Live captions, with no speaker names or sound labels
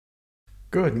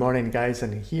Good morning, guys,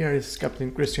 and here is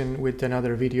Captain Christian with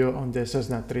another video on the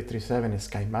Cessna 337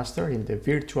 Skymaster in the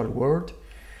virtual world.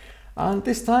 And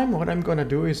this time what I'm gonna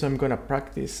do is I'm gonna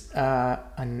practice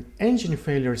an engine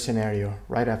failure scenario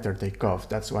right after takeoff.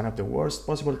 That's one of the worst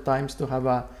possible times to have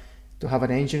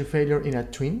an engine failure in a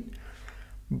twin,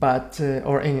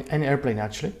 or in an airplane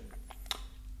actually.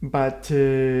 But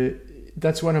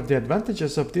that's one of the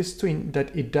advantages of this twin,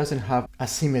 that it doesn't have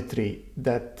asymmetry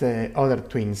that other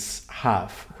twins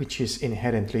have, which is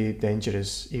inherently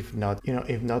dangerous if not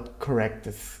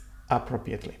corrected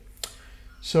appropriately.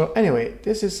 So anyway,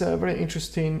 this is a very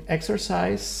interesting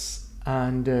exercise,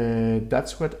 and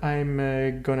that's what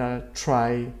I'm gonna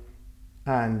try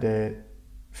and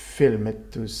film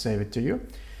it to save it to you.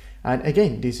 And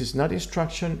again, this is not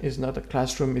instruction, it's not a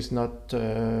classroom, it's not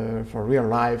for real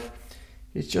life.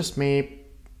 It's just me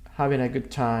having a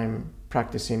good time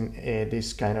practicing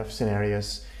these kind of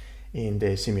scenarios in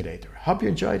the simulator. Hope you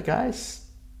enjoyed, guys.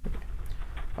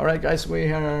 All right, guys,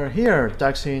 we are here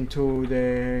taxiing to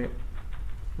the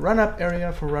run-up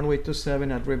area for runway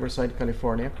 27 at Riverside,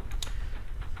 California.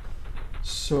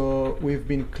 So we've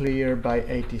been cleared by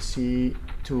ATC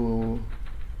to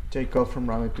take off from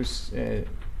runway 27.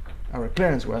 Our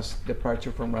clearance was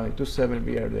departure from runway 27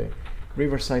 via the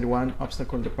Riverside 1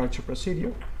 obstacle departure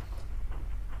procedure,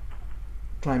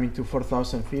 climbing to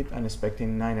 4,000 feet and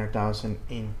expecting 9,000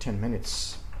 in 10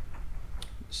 minutes.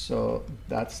 So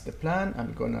that's the plan.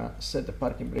 I'm gonna set the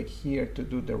parking brake here to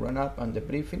do the run up and the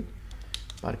briefing.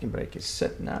 Parking brake is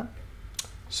set now.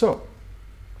 So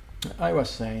I was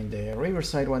saying the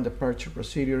Riverside 1 departure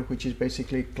procedure, which is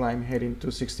basically climb heading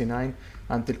 269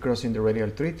 until crossing the radial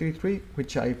 333,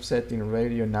 which I've set in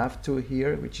radio nav 2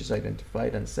 here, which is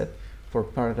identified and set for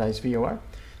Paradise VOR.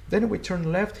 Then we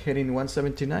turn left heading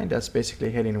 179, that's basically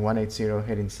heading 180,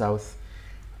 heading south,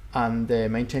 and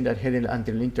maintain that heading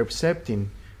until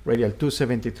intercepting radial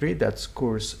 273, that's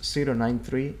course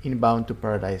 093 inbound to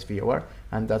Paradise VOR,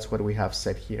 and that's what we have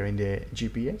set here in the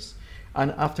GPS.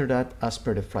 And after that, as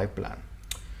per the flight plan.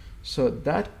 So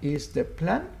that is the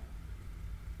plan.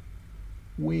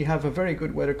 We have a very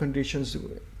good weather conditions,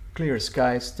 clear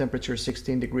skies, temperature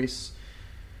 16 degrees,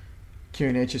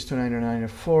 QNH is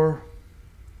 299.4,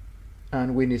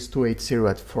 and wind is 280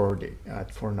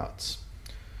 at 4 knots.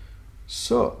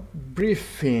 So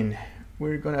briefing,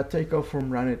 we're gonna take off from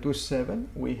runway 27.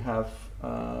 We have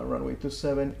runway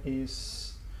 27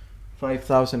 is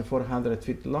 5,400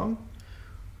 feet long.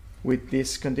 With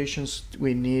these conditions,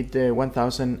 we need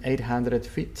 1,800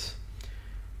 feet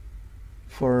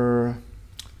for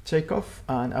takeoff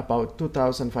and about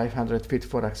 2,500 feet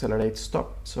for accelerate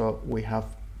stop. So we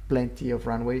have plenty of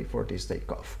runway for this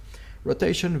takeoff.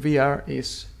 Rotation VR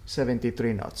is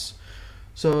 73 knots.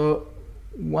 So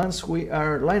once we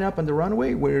are lined up on the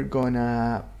runway, we're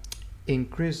gonna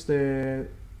increase the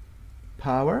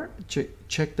power,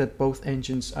 check that both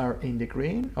engines are in the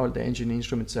green, all the engine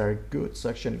instruments are good,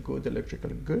 suction good,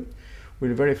 electrical good.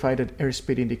 We'll verify that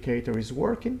airspeed indicator is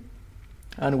working,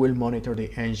 and we'll monitor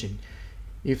the engine.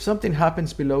 If something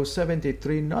happens below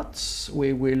 73 knots,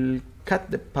 we will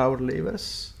cut the power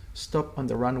levers, stop on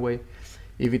the runway.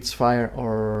 If it's fire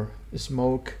or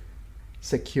smoke,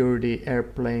 secure the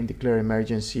airplane, declare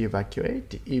emergency,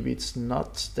 evacuate. If it's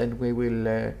not, then we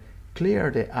will clear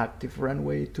the active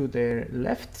runway to the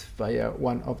left via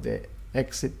one of the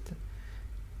exits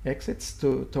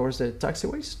towards the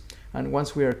taxiways. And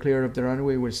once we are clear of the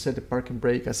runway, we'll set the parking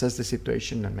brake, assess the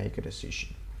situation, and make a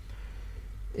decision.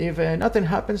 If nothing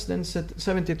happens, then set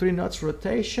 73 knots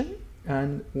rotation,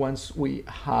 and once we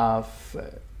have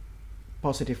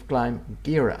positive climb,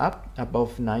 gear up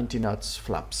above 90 knots,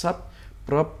 flaps up,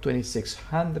 prop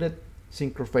 2600,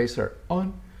 synchro phaser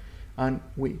on, and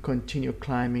we continue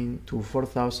climbing to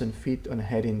 4,000 feet on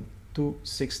heading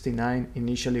 269,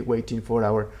 initially waiting for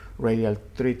our radial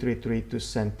 333 to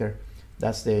center.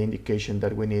 That's the indication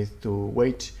that we need to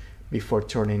wait before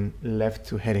turning left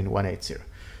to heading 180.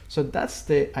 So that's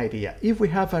the idea. If we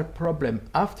have a problem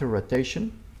after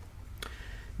rotation,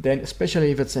 then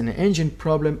especially if it's an engine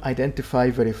problem,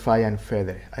 identify, verify, and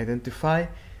feather. Identify.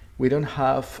 We don't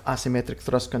have asymmetric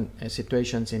thrust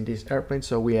situations in this airplane,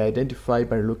 so we identify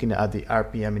by looking at the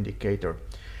RPM indicator.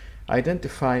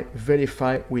 Identify,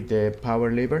 verify with the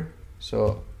power lever.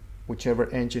 So whichever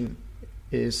engine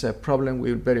is a problem,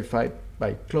 we will verify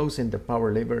by closing the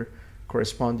power lever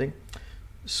corresponding,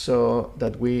 so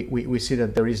that we see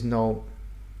that there is no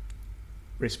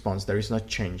response, there is no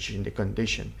change in the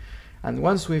condition. And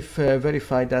once we've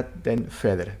verified that, then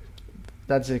feather.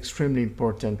 That's extremely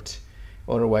important.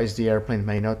 Otherwise, the airplane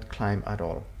may not climb at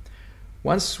all.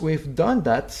 Once we've done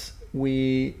that,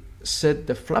 we set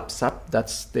the flaps up.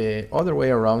 That's the other way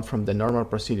around from the normal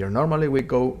procedure. Normally we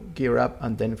go gear up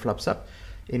and then flaps up.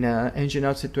 In an engine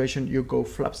out situation, you go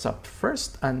flaps up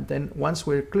first, and then once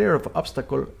we're clear of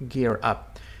obstacle, gear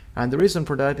up. And the reason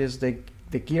for that is the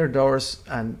gear doors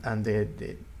and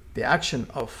the action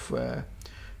of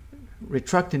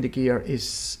retracting the gear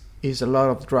is a lot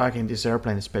of drag in this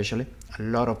airplane, especially a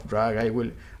lot of drag.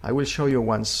 I will show you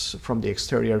once from the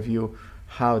exterior view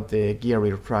how the gear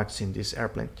retracts in this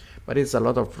airplane, but it's a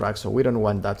lot of drag, so we don't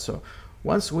want that. So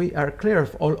once we are clear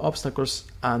of all obstacles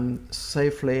and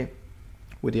safely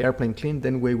with the airplane clean,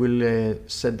 then we will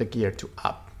set the gear to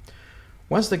up.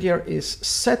 Once the gear is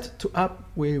set to up,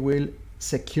 we will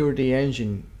secure the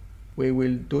engine. We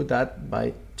will do that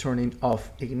by turning off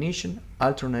ignition,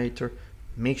 alternator,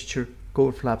 mixture,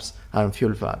 cool flaps, and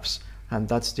fuel valves. And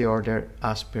that's the order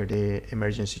as per the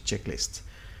emergency checklist.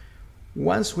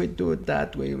 Once we do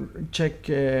that, we check,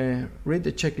 read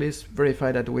the checklist,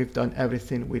 verify that we've done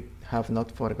everything, we have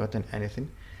not forgotten anything.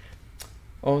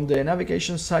 On the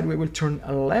navigation side, we will turn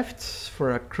left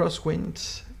for a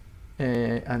crosswind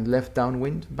and left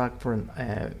downwind, back for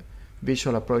a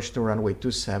visual approach to runway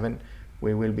 27.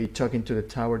 We will be talking to the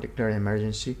tower, declaring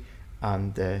emergency,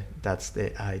 and that's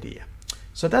the idea.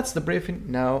 So that's the briefing.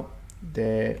 Now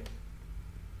the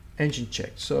engine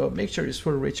check. So make sure it's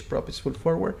full reach, prop is full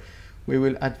forward. We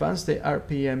will advance the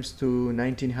RPMs to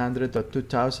 1900 or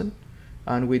 2000,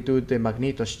 and we do the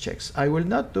magnetos checks. I will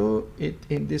not do it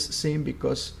in this scene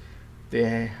because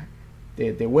the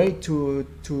way to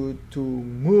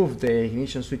move the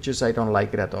ignition switches, I don't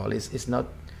like it at all. It's not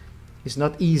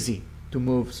easy to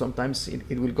move. Sometimes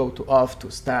it will go to off, to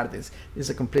start. It's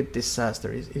a complete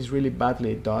disaster. It's really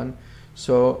badly done.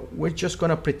 So we're just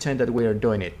gonna pretend that we are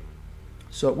doing it.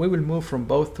 So we will move from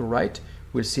both to right.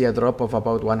 We'll see a drop of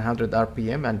about 100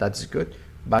 RPM, and that's good.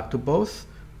 Back to both,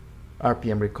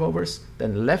 RPM recovers,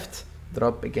 then left,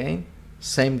 drop again,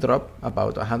 same drop,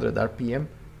 about 100 RPM,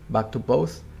 back to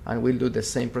both, and we'll do the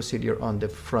same procedure on the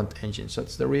front engine. So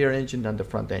it's the rear engine and the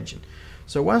front engine.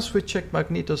 So once we check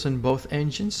magnetos on both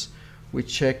engines, we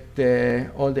check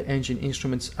all the engine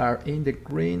instruments are in the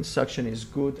green, suction is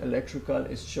good, electrical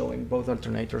is showing both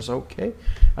alternators okay,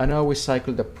 and now we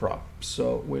cycle the prop.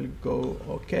 So we'll go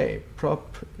okay,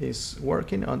 prop is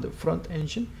working on the front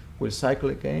engine, we'll cycle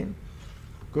again,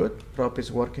 good, prop is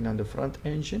working on the front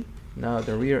engine, now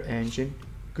the rear engine,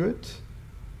 good,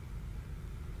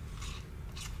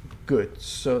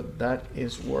 so that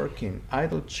is working.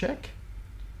 Idle check,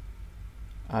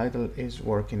 idle is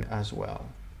working as well.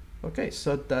 Okay,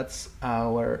 so that's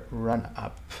our run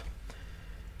up.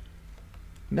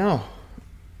 Now,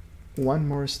 one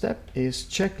more step is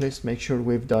checklist. Make sure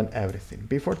we've done everything.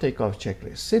 Before takeoff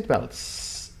checklist,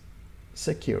 seatbelts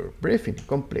secure, briefing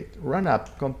complete, run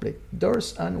up complete,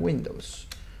 doors and windows.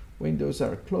 Windows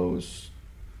are closed,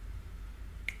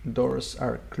 doors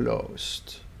are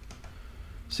closed.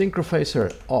 Synchro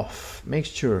phaser off,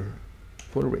 mixture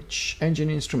full reach, engine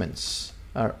instruments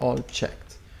are all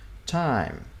checked.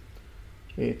 Time,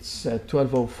 it's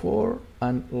 12:04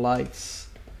 and lights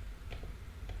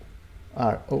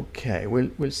are okay.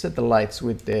 We'll set the lights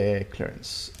with the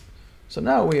clearance. So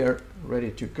now we are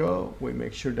ready to go. We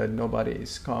make sure that nobody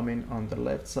is coming on the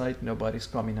left side, nobody's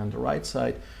coming on the right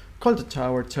side. Call the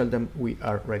tower, tell them we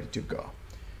are ready to go.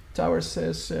 Tower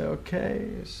says, okay,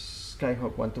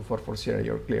 Skyhawk 12440,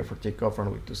 you're clear for takeoff,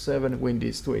 runway 27, wind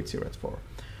is 280 at 4.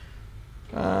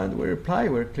 And we reply,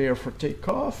 we're clear for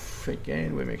takeoff.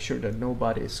 Again, we make sure that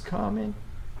nobody is coming,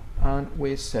 and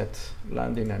we set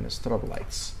landing and strobe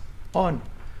lights on.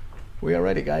 We are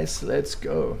ready, guys, let's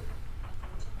go.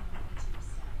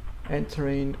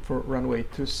 Entering for runway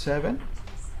 27.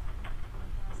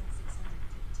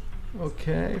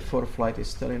 Okay, for flight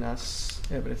is telling us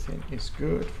everything is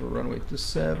good for runway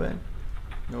 27.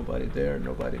 Nobody there,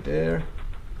 nobody there.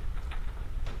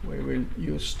 We will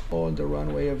use all the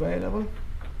runway available.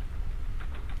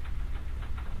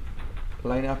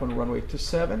 Line up on runway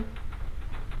 27.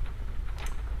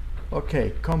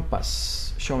 Okay,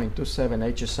 compass showing 27,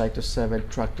 HSI 27,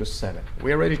 track 27.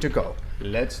 We are ready to go.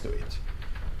 Let's do it.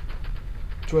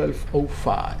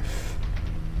 12:05.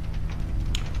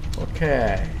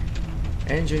 Okay.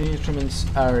 Engine instruments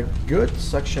are good,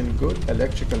 suction good,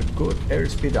 electrical good,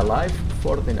 airspeed alive,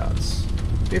 40 knots,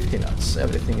 50 knots,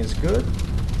 everything is good.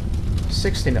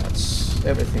 60 knots,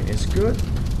 everything is good.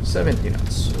 70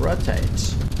 knots,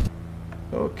 rotate.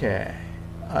 Okay,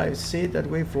 I see that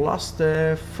we've lost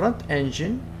the front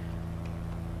engine.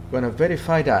 Gonna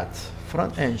verify that.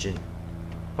 Front engine,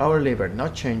 power lever, no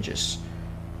changes.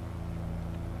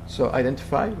 So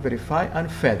identify, verify, and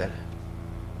feather.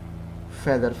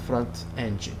 Feather front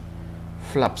engine.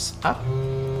 flaps up,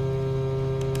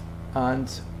 and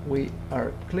we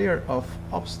are clear of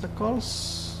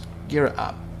obstacles. Gear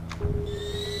up.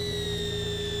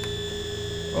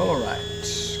 Alright,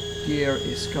 gear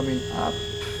is coming up.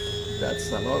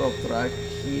 That's a lot of drag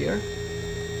here.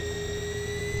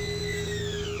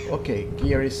 Okay,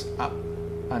 gear is up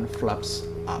and flaps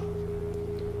up.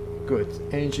 Good,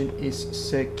 engine is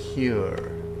secure.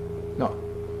 No,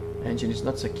 engine is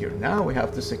not secure. Now we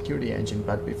have to secure the engine,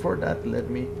 but before that let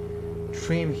me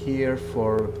trim here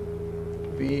for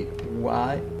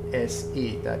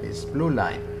VYSE, that is blue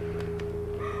line,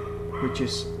 which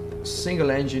is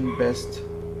single engine best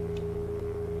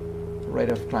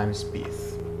rate of climb speed.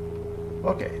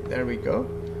 Okay, there we go.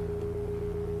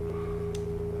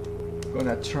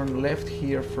 Gonna turn left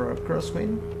here for a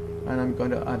crosswind, and I'm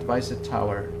gonna advise the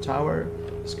tower. Tower,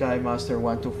 Skymaster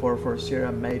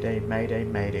 12440, Mayday, Mayday,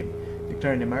 Mayday.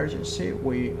 Declaring emergency,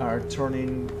 we are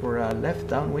turning for a left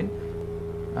downwind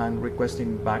and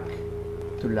requesting back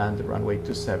to land runway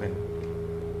 27.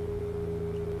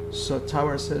 So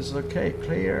tower says, okay,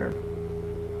 clear.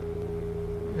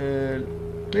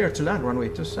 Clear to land runway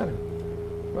 27.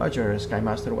 Roger,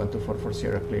 Skymaster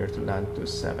 12440, clear to land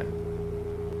 27.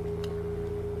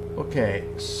 Okay,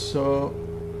 so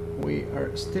we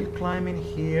are still climbing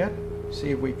here.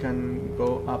 See if we can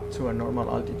go up to a normal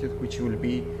altitude, which will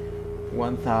be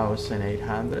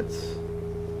 1,800.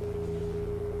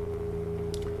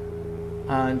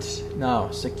 And now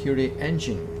security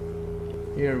engine.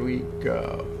 Here we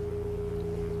go.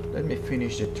 Let me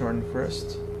finish the turn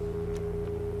first.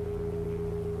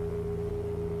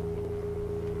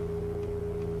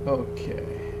 Okay,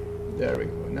 there we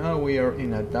go. Now we are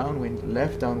in a downwind,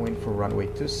 left downwind for runway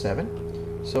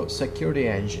 27. So secure the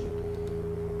engine.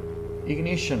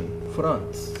 Ignition,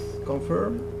 front,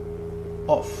 confirm,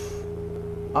 off.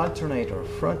 Alternator,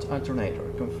 front alternator,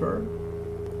 confirm,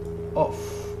 off.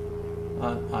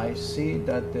 And I see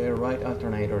that the right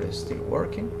alternator is still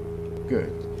working.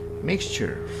 Good.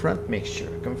 Mixture, front mixture,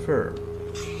 confirm,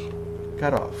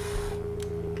 cut off.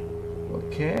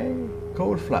 Okay,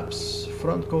 cowl flaps,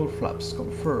 front cowl flaps,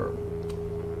 confirm,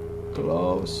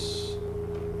 close.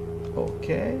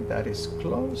 Okay, that is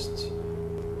closed.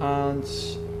 And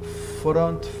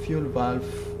front fuel valve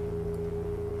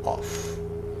off.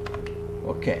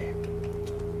 Okay,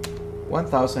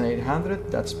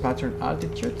 1,800, that's pattern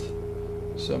altitude.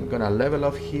 So I'm gonna level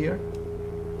off here.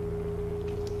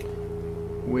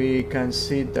 We can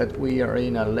see that we are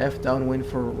in a left downwind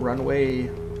for runway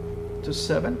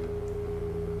 27.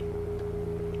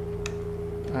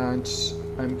 And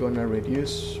I'm gonna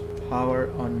reduce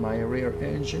power on my rear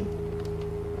engine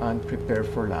and prepare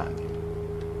for landing.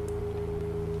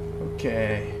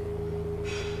 Okay,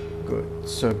 good.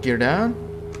 So gear down.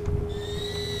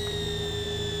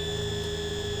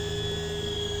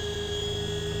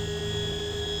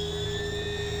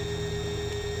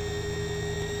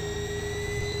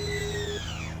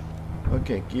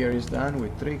 Okay, gear is done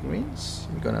with 3 greens.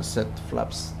 I'm gonna set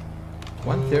flaps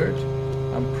 1/3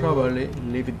 and probably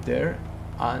leave it there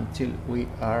until we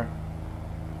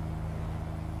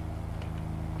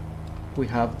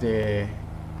have the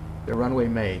runway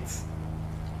made.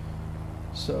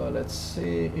 So let's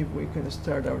see if we can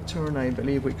start our turn. I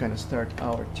believe we can start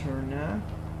our turn now.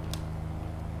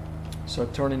 So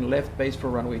turning left base for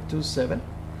runway 27.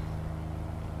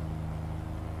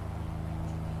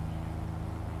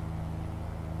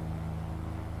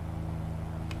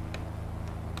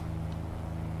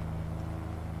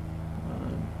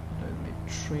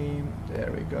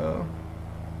 There we go.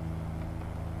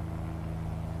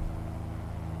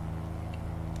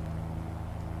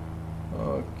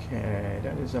 Okay,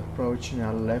 that is approaching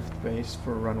a left base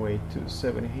for runway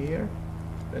 27 here.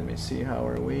 Let me see, how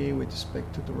are we with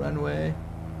respect to the runway?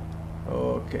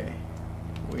 Okay,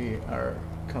 we are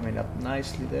coming up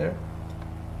nicely there.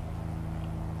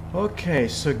 Okay,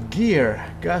 so gear,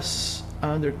 gas,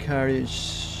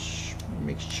 undercarriage,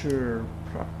 mixture,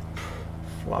 prop,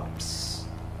 flaps,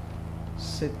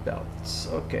 seat belts.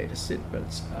 Okay, the seat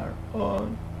belts are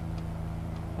on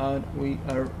and we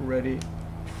are ready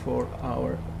for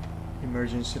our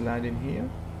emergency landing here.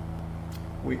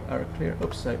 We are clear.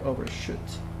 Oops, I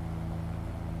overshoot.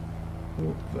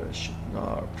 Overshoot,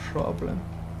 no problem.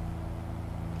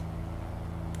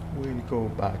 We'll go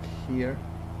back here.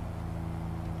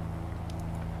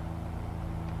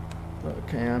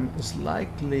 Okay, I'm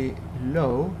slightly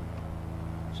low,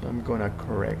 so I'm gonna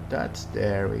correct that.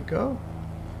 There we go.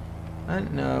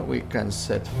 And now we can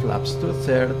set flaps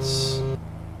 2/3.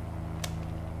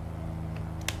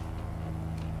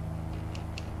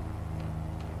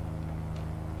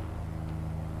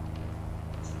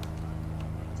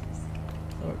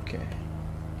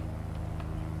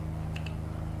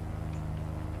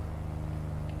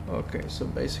 Okay, so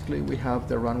basically we have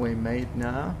the runway made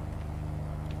now.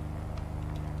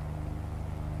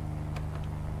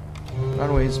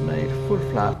 Runway is made, full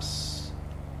flaps,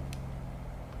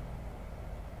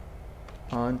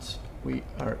 and we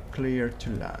are clear to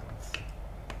land.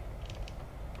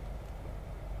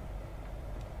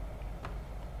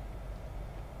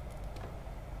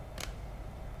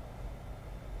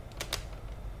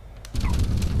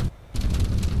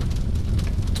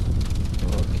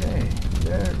 Okay,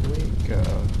 there we go.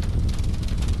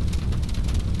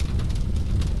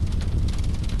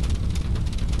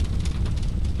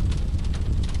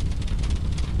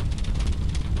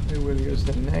 We will use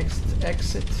the next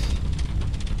exit,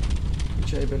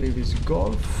 which I believe is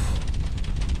Golf.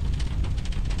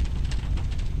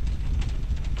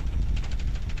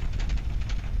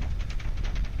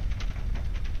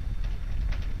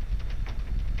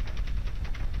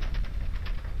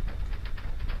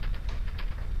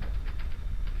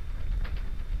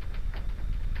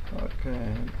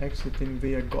 Okay, exiting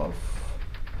via Golf.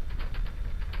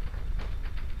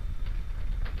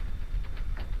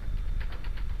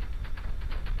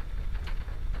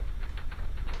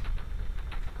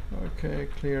 Okay,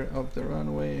 clear of the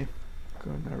runway.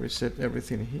 Gonna reset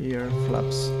everything here.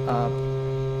 Flaps up.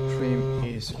 Trim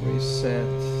is reset.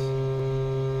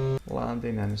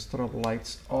 Landing and strobe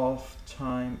lights off.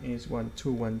 Time is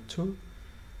 1212.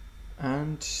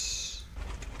 And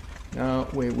now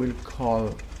we will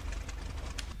call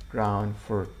ground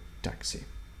for taxi.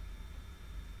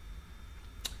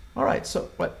 Alright, so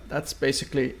that's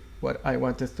basically what I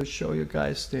wanted to show you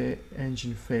guys, the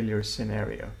engine failure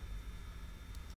scenario.